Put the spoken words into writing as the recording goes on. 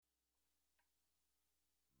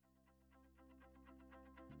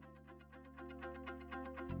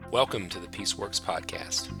Welcome to the Peaceworks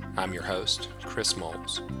Podcast. I'm your host, Chris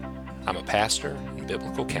Moles. I'm a pastor and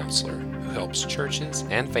biblical counselor who helps churches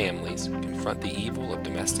and families confront the evil of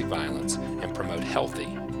domestic violence and promote healthy,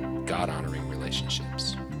 God-honoring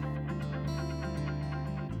relationships.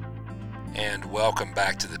 And welcome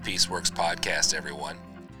back to the Peaceworks Podcast, everyone.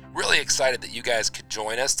 Really excited that you guys could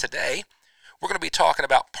join us today. We're going to be talking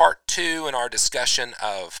about part 2 in our discussion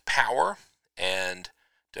of power and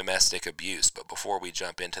domestic abuse. But before we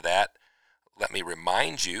jump into that, let me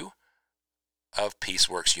remind you of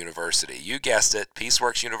Peaceworks University. You guessed it,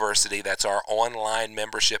 Peaceworks University. That's our online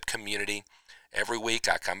membership community. Every week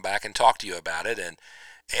I come back and talk to you about it, and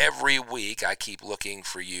every week I keep looking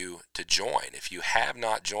for you to join. If you have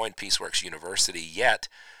not joined Peaceworks University yet,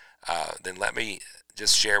 then let me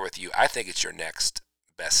just share with you, I think it's your next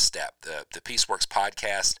best step. The Peaceworks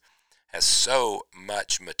podcast has so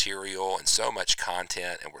much material and so much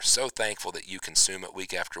content, and we're so thankful that you consume it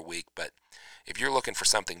week after week. But if you're looking for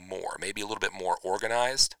something more, maybe a little bit more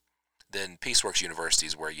organized, then Peaceworks University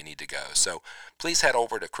is where you need to go. So please head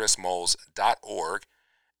over to chrismoles.org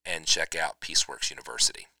and check out Peaceworks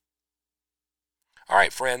University. All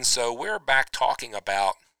right, friends, so we're back talking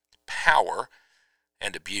about power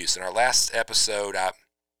and abuse. In our last episode, I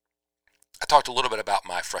talked a little bit about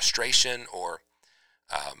my frustration or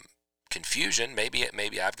confusion.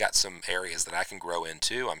 Maybe I've got some areas that I can grow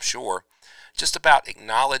into, I'm sure, just about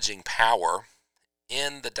acknowledging power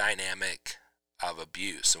in the dynamic of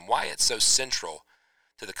abuse and why it's so central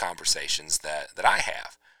to the conversations that I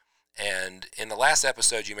have. And in the last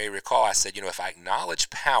episode, you may recall, I said, if I acknowledge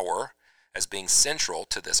power as being central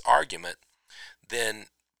to this argument, then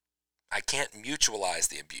I can't mutualize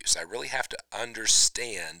the abuse. I really have to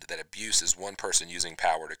understand that abuse is one person using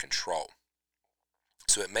power to control.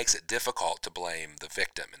 So it makes it difficult to blame the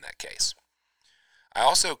victim in that case. I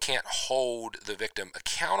also can't hold the victim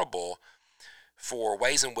accountable for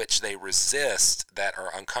ways in which they resist that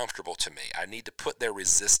are uncomfortable to me. I need to put their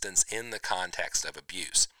resistance in the context of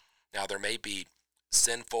abuse. Now, there may be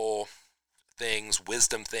sinful things,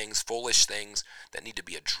 wisdom things, foolish things that need to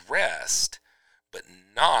be addressed, but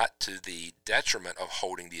not to the detriment of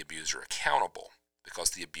holding the abuser accountable, because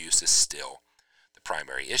the abuse is still the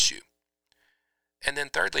primary issue. And then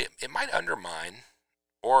thirdly, it might undermine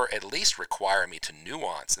or at least require me to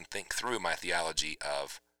nuance and think through my theology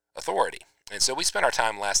of authority. And so we spent our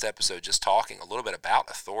time last episode just talking a little bit about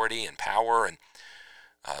authority and power and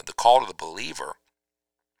the call to the believer.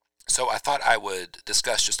 So I thought I would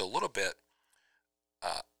discuss just a little bit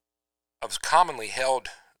of commonly held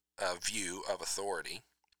view of authority,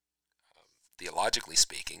 theologically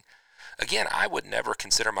speaking. Again, I would never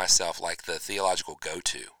consider myself like the theological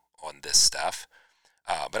go-to on this stuff.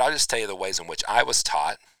 But I'll just tell you the ways in which I was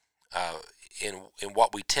taught in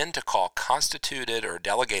what we tend to call constituted or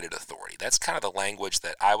delegated authority. That's kind of the language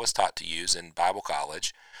that I was taught to use in Bible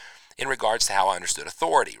college in regards to how I understood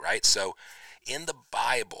authority, right? So in the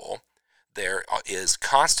Bible, there is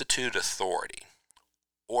constituted authority,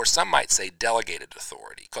 or some might say delegated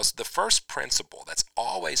authority, because the first principle that's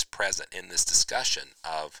always present in this discussion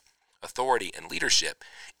of authority and leadership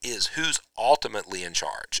is who's ultimately in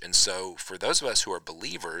charge. And so for those of us who are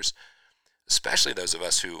believers, especially those of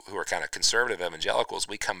us who are kind of conservative evangelicals,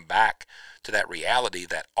 we come back to that reality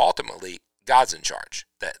that ultimately God's in charge,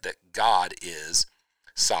 that God is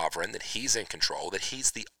sovereign, that he's in control, that he's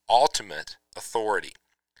the ultimate authority.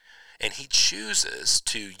 And he chooses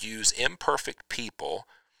to use imperfect people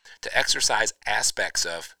to exercise aspects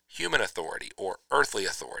of human authority or earthly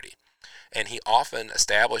authority. And he often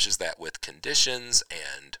establishes that with conditions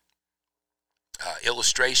and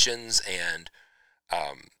illustrations and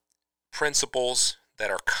principles that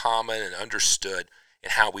are common and understood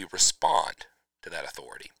in how we respond to that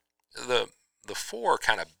authority. The four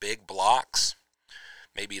kind of big blocks,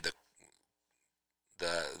 maybe the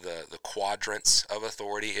quadrants of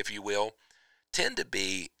authority, if you will, tend to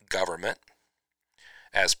be government,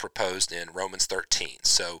 as proposed in Romans 13.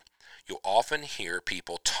 So you'll often hear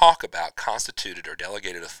people talk about constituted or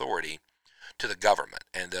delegated authority to the government,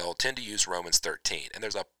 and they'll tend to use Romans 13. And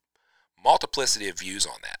there's a multiplicity of views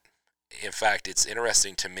on that. In fact, it's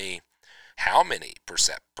interesting to me how many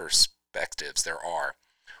perspectives there are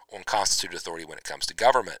on constituted authority when it comes to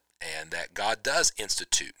government, and that God does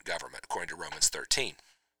institute government according to Romans 13.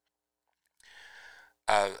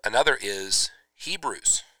 Another is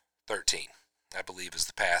Hebrews 13, I believe is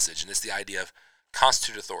the passage, and it's the idea of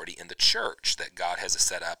constituted authority in the church, that God has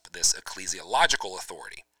set up this ecclesiological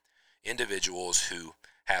authority, individuals who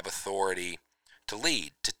have authority to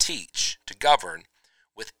lead, to teach, to govern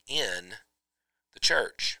within the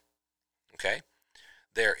church. Okay?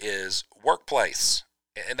 There is workplace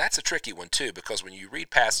And that's a tricky one too, because when you read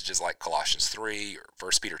passages like Colossians 3 or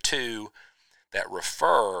 1 Peter 2 that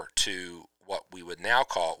refer to what we would now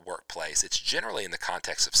call workplace, it's generally in the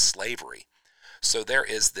context of slavery. So there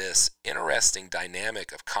is this interesting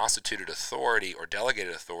dynamic of constituted authority or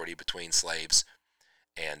delegated authority between slaves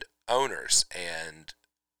and owners. And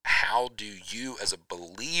how do you, as a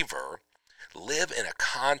believer, live in a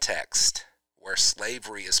context where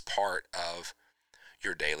slavery is part of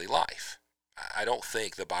your daily life? I don't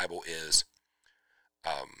think the Bible is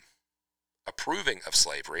approving of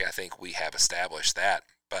slavery. I think we have established that.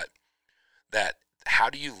 But that, how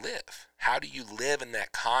do you live? How do you live in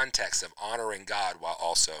that context of honoring God while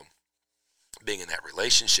also being in that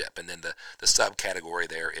relationship? And then the subcategory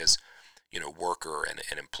there is, worker and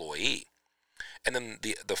employee. And then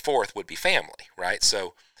the fourth would be family, right?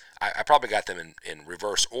 So I probably got them in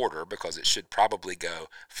reverse order, because it should probably go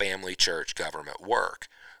family, church, government, work.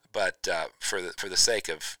 But for the sake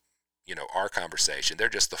of our conversation, they're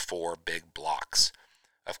just the four big blocks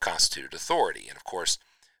of constituted authority. And of course,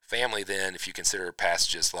 family then, if you consider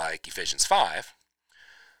passages like Ephesians 5,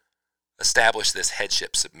 establish this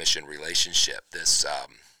headship submission relationship, this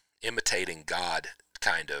imitating God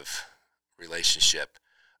kind of relationship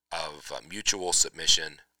of mutual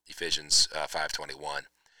submission, Ephesians 5:21,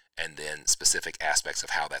 and then specific aspects of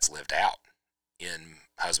how that's lived out in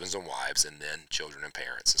husbands and wives, and then children and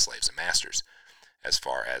parents, and slaves and masters, as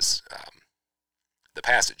far as the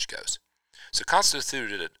passage goes. So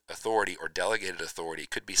constituted authority or delegated authority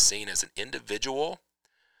could be seen as an individual,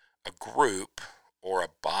 a group, or a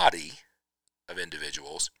body of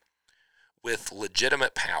individuals with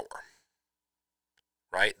legitimate power,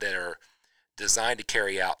 right, that are designed to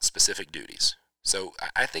carry out specific duties. So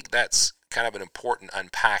I think that's kind of an important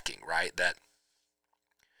unpacking, right, that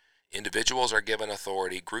individuals are given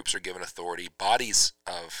authority, groups are given authority, bodies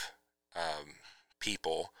of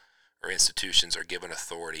people or institutions are given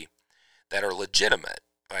authority that are legitimate,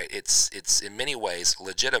 right? It's in many ways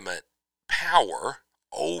legitimate power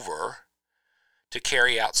over to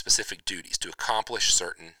carry out specific duties, to accomplish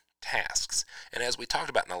certain tasks. And as we talked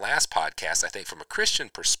about in the last podcast, I think from a Christian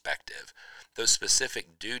perspective, those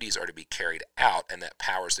specific duties are to be carried out, and that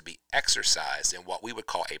power is to be exercised in what we would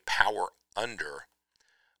call a power under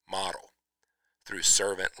model through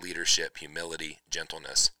servant leadership, humility,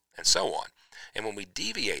 gentleness, and so on. And when we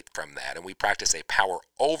deviate from that and we practice a power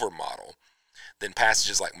over model, then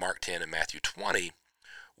passages like Mark 10 and Matthew 20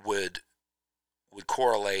 would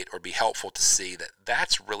correlate or be helpful to see that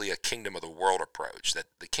that's really a kingdom of the world approach, that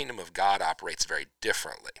the kingdom of God operates very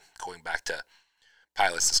differently. Going back to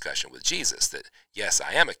Pilate's discussion with Jesus, that yes,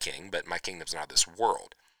 I am a king, but my kingdom's not of this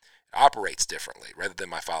world. It operates differently. Rather than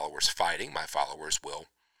my followers fighting, my followers will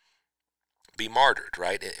be martyred,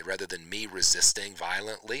 right? Rather than me resisting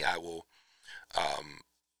violently, I will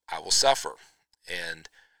suffer. And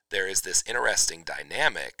there is this interesting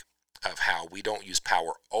dynamic of how we don't use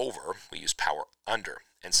power over, we use power under.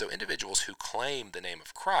 And so individuals who claim the name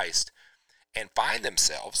of Christ and find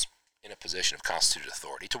themselves in a position of constituted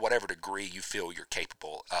authority, to whatever degree you feel you're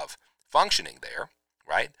capable of functioning there,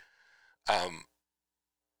 right,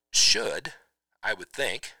 should, I would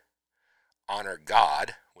think, honor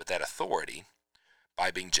God with that authority by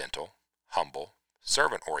being gentle, humble,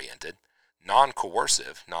 servant-oriented,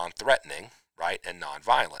 non-coercive, non-threatening, right, and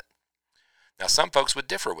non-violent. Now, some folks would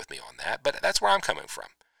differ with me on that, but that's where I'm coming from.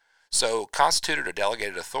 So constituted or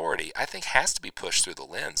delegated authority, I think, has to be pushed through the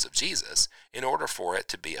lens of Jesus in order for it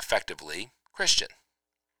to be effectively Christian.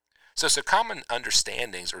 So some common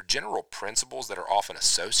understandings or general principles that are often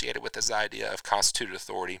associated with this idea of constituted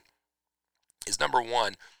authority is, number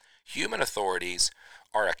one, human authorities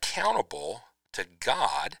are accountable to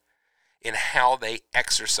God in how they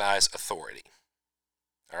exercise authority.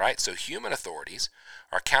 All right, so human authorities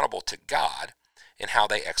are accountable to God in how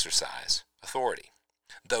they exercise authority.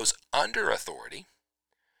 Those under authority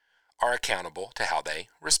are accountable to how they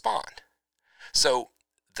respond. So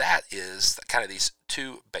that is kind of these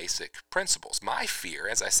two basic principles. My fear,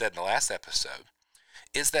 as I said in the last episode,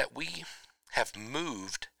 is that we have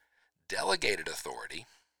moved delegated authority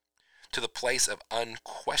to the place of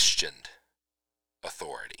unquestioned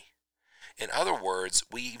authority. In other words,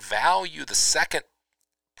 we value the second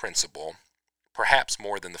principle perhaps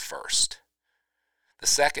more than the first. The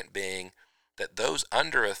second being that those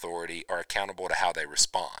under authority are accountable to how they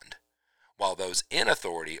respond, while those in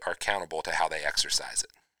authority are accountable to how they exercise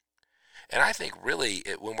it. And I think really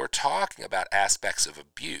when we're talking about aspects of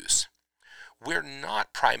abuse, we're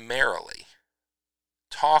not primarily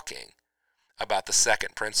talking about the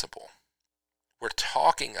second principle. We're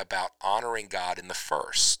talking about honoring God in the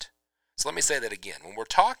first. So let me say that again. When we're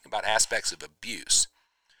talking about aspects of abuse,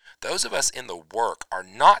 Those of us in the work are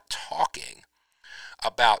not talking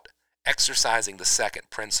about exercising the second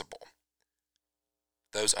principle.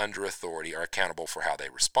 Those under authority are accountable for how they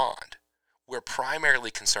respond. We're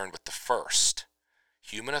primarily concerned with the first.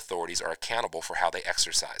 Human authorities are accountable for how they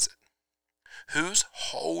exercise it. Who's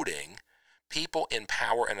holding people in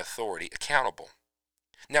power and authority accountable?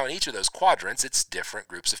 Now, in each of those quadrants, it's different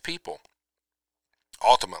groups of people.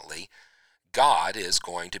 Ultimately, God is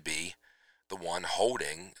going to be the one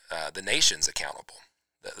holding the nations accountable.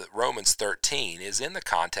 Romans 13 is in the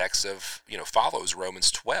context of, follows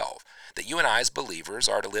Romans 12, that you and I as believers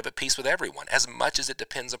are to live at peace with everyone as much as it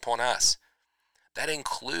depends upon us. That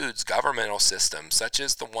includes governmental systems such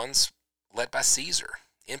as the ones led by Caesar,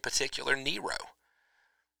 in particular Nero.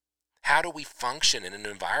 How do we function in an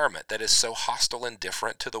environment that is so hostile and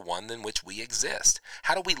different to the one in which we exist?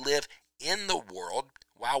 How do we live in the world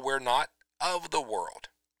while we're not of the world?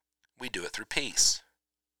 We do it through peace.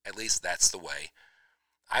 At least that's the way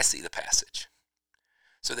I see the passage.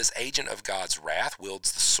 So this agent of God's wrath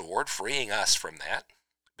wields the sword, freeing us from that,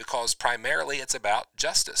 because primarily it's about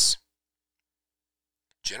justice.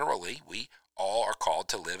 Generally, we all are called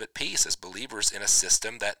to live at peace as believers in a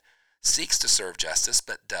system that seeks to serve justice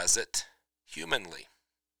but does it humanly.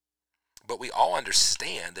 But we all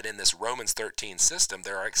understand that in this Romans 13 system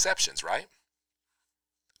there are exceptions, right?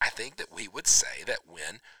 I think that we would say that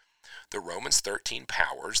when the Romans 13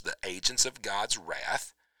 powers, the agents of God's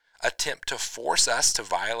wrath, attempt to force us to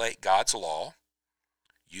violate God's law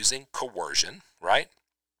using coercion, right?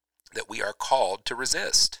 That we are called to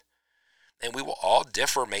resist. And we will all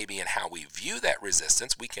differ maybe in how we view that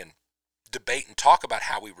resistance. We can debate and talk about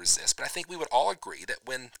how we resist, but I think we would all agree that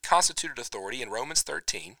when constituted authority in Romans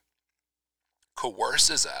 13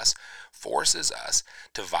 coerces us, forces us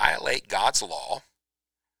to violate God's law,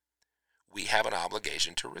 we have an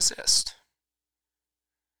obligation to resist.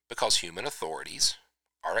 Because human authorities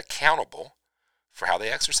are accountable for how they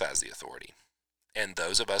exercise the authority. And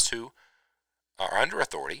those of us who are under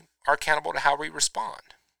authority are accountable to how we respond.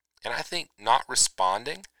 And I think not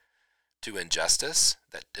responding to injustice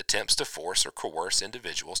that attempts to force or coerce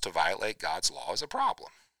individuals to violate God's law is a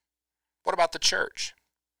problem. What about the church?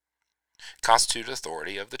 Constituted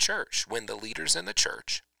authority of the church. When the leaders in the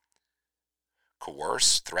church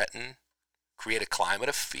coerce, threaten, create a climate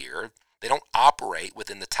of fear, they don't operate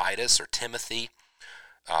within the Titus or Timothy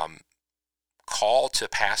call to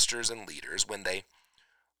pastors and leaders when they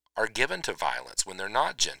are given to violence, when they're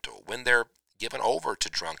not gentle, when they're given over to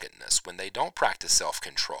drunkenness, when they don't practice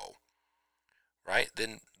self-control, right?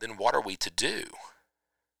 Then what are we to do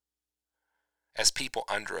as people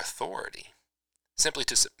under authority? Simply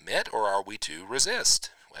to submit, or are we to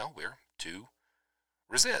resist? Well, we're to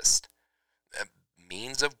resist. A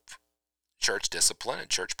means of church discipline and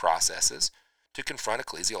church processes to confront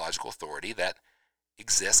ecclesiological authority that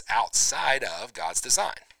exists outside of God's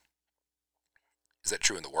design. Is that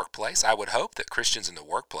true in the workplace? I would hope that Christians in the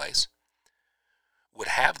workplace would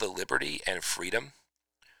have the liberty and freedom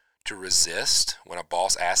to resist when a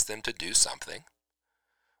boss asks them to do something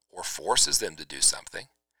or forces them to do something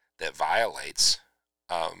that violates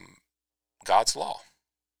God's law.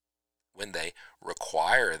 When they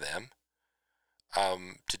require them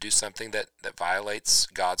to do something that violates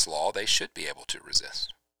God's law, they should be able to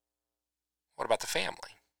resist. What about the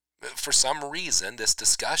family? For some reason, this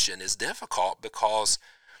discussion is difficult because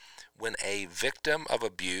when a victim of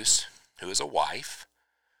abuse, who is a wife,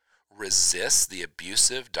 resists the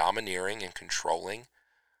abusive, domineering, and controlling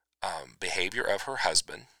behavior of her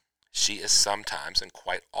husband, she is sometimes and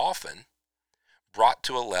quite often brought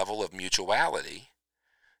to a level of mutuality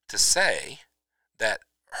to say that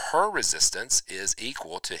her resistance is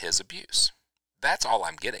equal to his abuse. That's all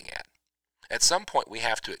I'm getting at. At some point, we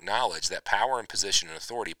have to acknowledge that power and position and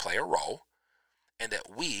authority play a role, and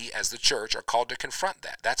that we, as the church, are called to confront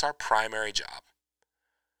that. That's our primary job,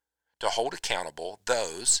 to hold accountable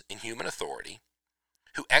those in human authority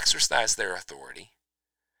who exercise their authority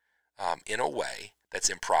in a way that's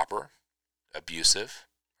improper, abusive,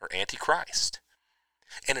 or antichrist.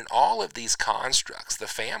 And in all of these constructs, the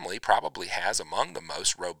family probably has among the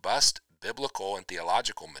most robust biblical and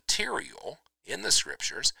theological material in the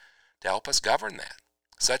scriptures to help us govern that,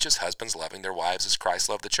 such as husbands loving their wives as Christ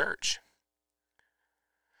loved the church,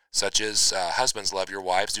 such as husbands love your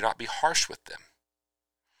wives, do not be harsh with them,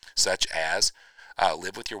 such as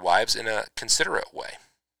live with your wives in a considerate way,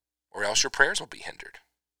 or else your prayers will be hindered.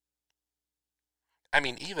 I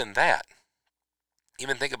mean, even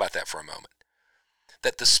think about that for a moment,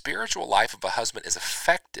 that the spiritual life of a husband is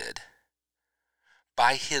affected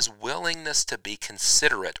by his willingness to be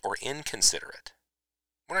considerate or inconsiderate.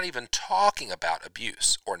 We're not even talking about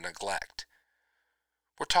abuse or neglect.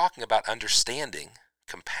 We're talking about understanding,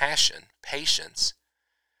 compassion, patience,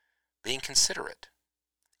 being considerate.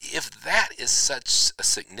 If that is such a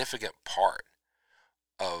significant part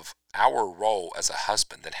of our role as a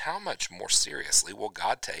husband, then how much more seriously will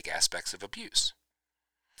God take aspects of abuse?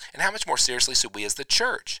 And how much more seriously should we as the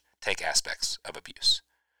church take aspects of abuse?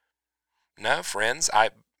 No, friends,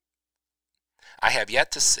 I have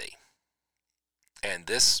yet to see, and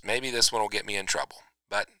maybe this one will get me in trouble,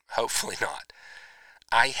 but hopefully not.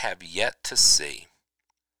 I have yet to see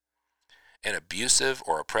an abusive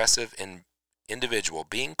or oppressive individual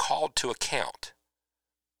being called to account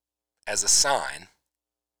as a sign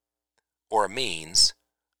or a means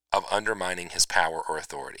of undermining his power or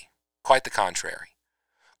authority. Quite the contrary.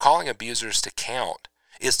 Calling abusers to account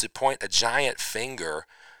is to point a giant finger,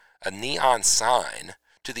 a neon sign,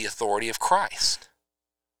 to the authority of Christ.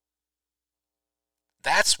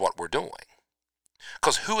 That's what we're doing.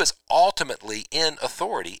 Because who is ultimately in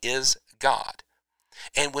authority is God.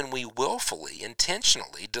 And when we willfully,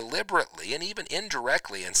 intentionally, deliberately, and even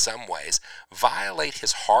indirectly in some ways violate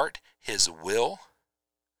his heart, his will,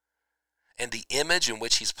 and the image in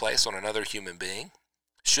which he's placed on another human being,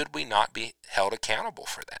 should we not be held accountable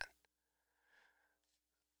for that?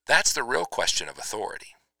 That's the real question of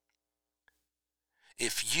authority.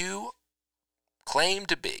 If you claim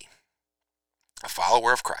to be a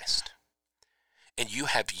follower of Christ, and you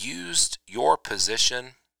have used your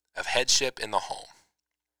position of headship in the home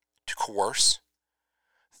to coerce,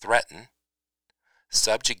 threaten,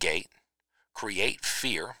 subjugate, create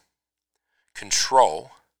fear, control,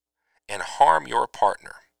 and harm your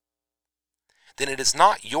partner, then it is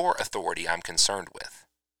not your authority I'm concerned with.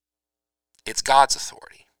 It's God's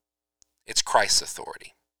authority. It's Christ's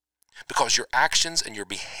authority. Because your actions and your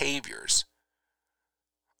behaviors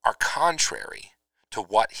are contrary to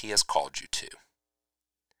what he has called you to.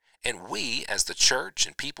 And we, as the church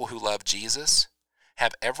and people who love Jesus,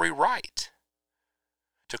 have every right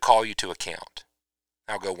to call you to account.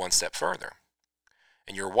 I'll go one step further.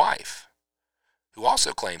 And your wife, who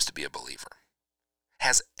also claims to be a believer,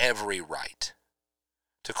 has every right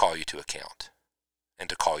to call you to account and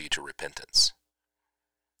to call you to repentance.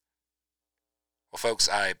 Well, folks,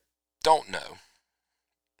 I don't know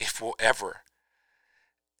if we'll ever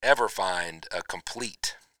find a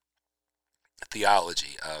complete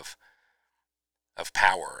theology of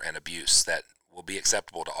power and abuse that will be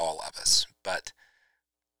acceptable to all of us, but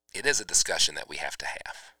it is a discussion that we have to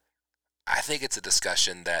have. I think it's a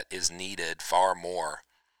discussion that is needed far more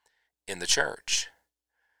in the church.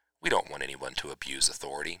 We don't want anyone to abuse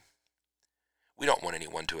authority. We don't want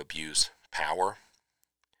anyone to abuse power.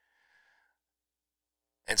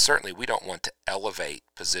 And certainly we don't want to elevate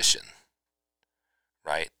position,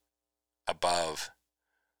 right, above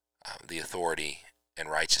the authority and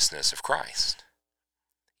righteousness of Christ.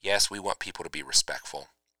 Yes, we want people to be respectful.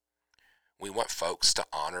 We want folks to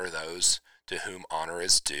honor those to whom honor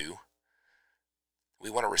is due. We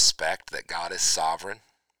want to respect that God is sovereign,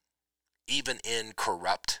 even in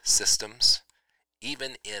corrupt systems,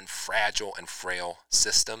 even in fragile and frail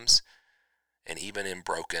systems, and even in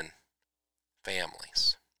broken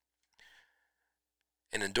families.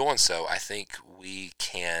 And in doing so, I think we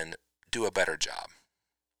can do a better job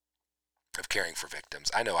of caring for victims.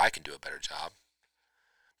 I know I can do a better job,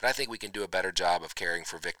 but I think we can do a better job of caring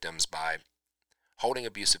for victims by holding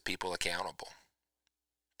abusive people accountable,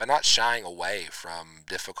 by not shying away from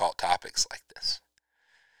difficult topics like this,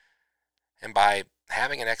 and by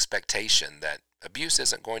having an expectation that abuse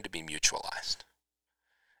isn't going to be mutualized,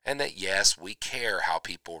 and that yes, we care how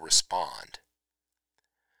people respond,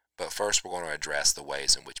 but first we're going to address the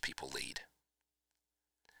ways in which people lead,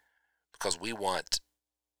 because we want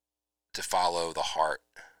to follow the heart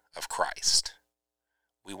of Christ.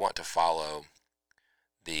 We want to follow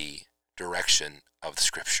the direction of the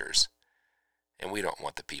Scriptures, and we don't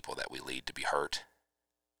want the people that we lead to be hurt.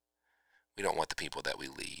 We don't want the people that we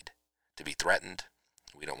lead to be threatened.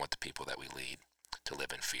 We don't want the people that we lead to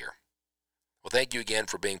live in fear. Well, thank you again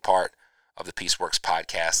for being part of the Peaceworks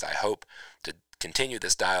podcast. I hope to continue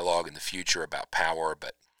this dialogue in the future about power,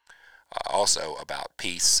 but also about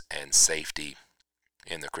peace and safety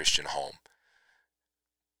in the Christian home.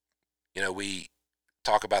 You know, we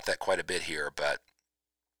talk about that quite a bit here, but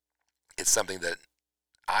it's something that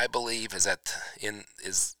I believe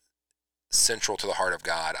is central to the heart of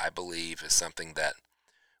God. I believe is something that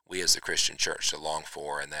we as the Christian church should long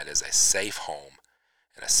for, and that is a safe home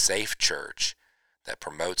and a safe church that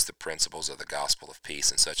promotes the principles of the gospel of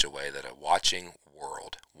peace in such a way that a watching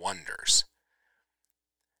world wonders,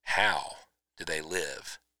 how do they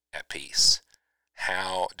live at peace?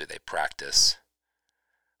 How do they practice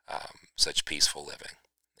such peaceful living.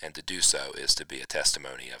 And to do so is to be a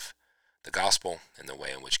testimony of the gospel and the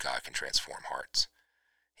way in which God can transform hearts.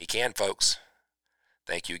 He can, folks.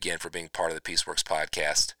 Thank you again for being part of the Peaceworks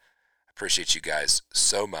podcast. I appreciate you guys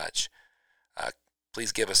so much.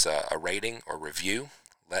 Please give us a rating or review.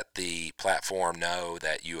 Let the platform know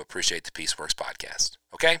that you appreciate the Peaceworks podcast.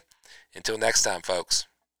 Okay? Until next time, folks,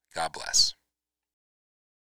 God bless.